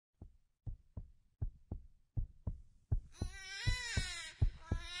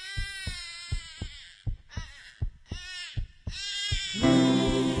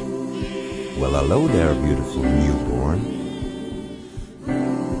Well, hello there, beautiful newborn.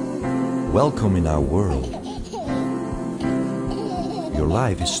 Welcome in our world. Your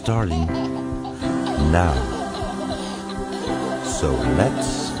life is starting now. So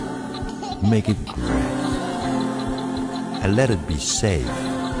let's make it great. And let it be safe.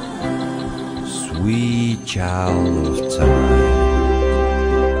 Sweet child of time.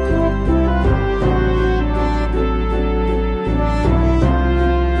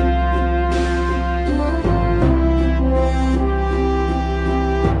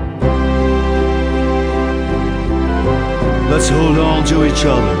 Let's hold on to each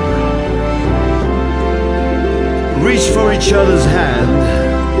other. Reach for each other's hand.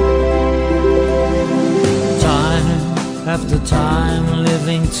 Time after time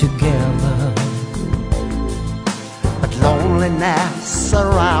living together, but loneliness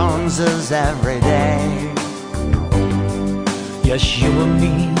surrounds us every day. yes, you and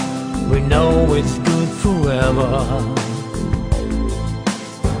me, we know it's good forever.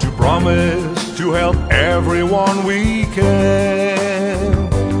 To promise to help everyone we can.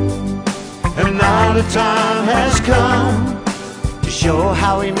 And now the time has come to show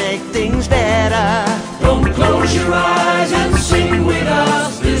how we make things better. Don't close your eyes and sing with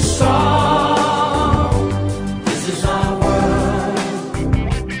us this song. This is our world,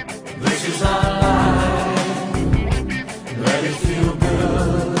 this is our life. Let it feel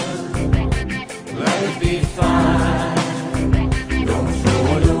good, let it be fine. Don't throw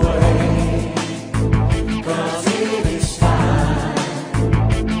it away, 'cause it is time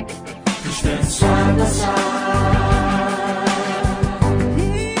to stand side by side.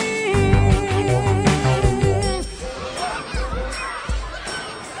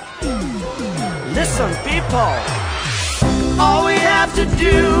 Listen, people, all we have to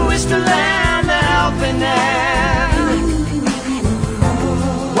do is to lend a helping hand.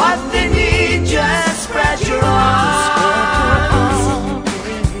 What they need, just spread your arms.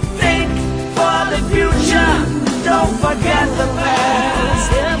 Think for the future, don't forget the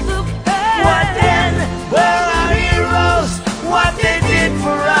past. What then were our heroes, what they did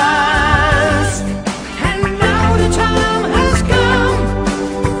for us. And now the time has come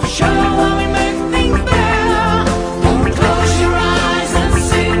to show how we make things better. Don't close your eyes and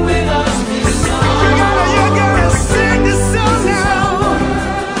sing with us this song. You're gonna sing this song now.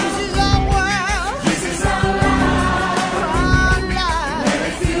 This is our world, this is our life.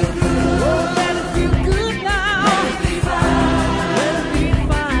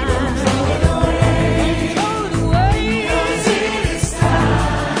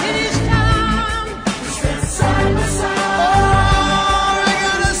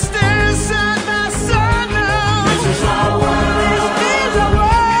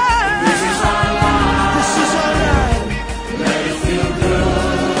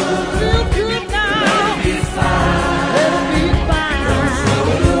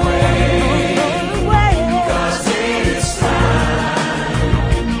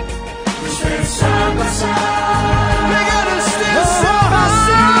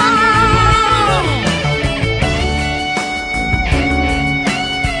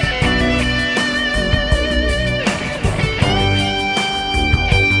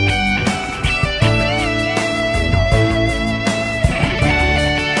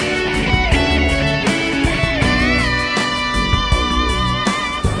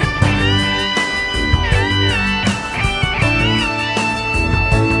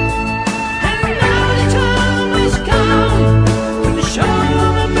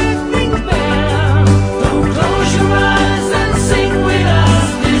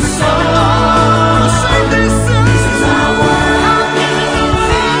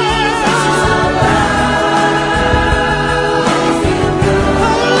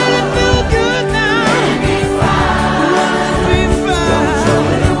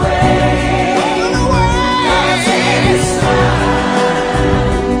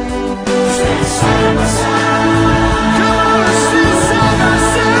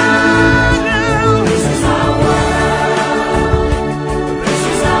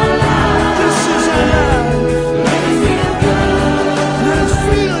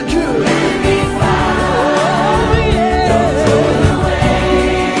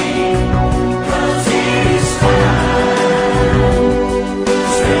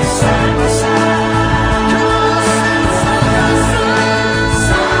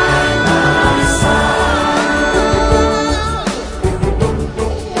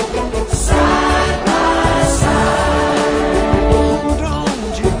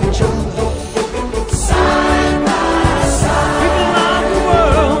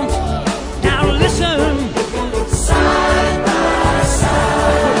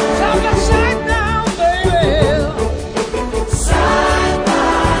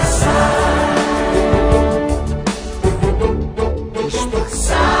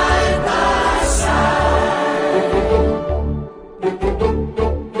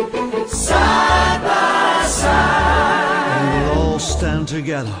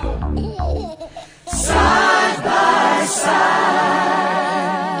 together.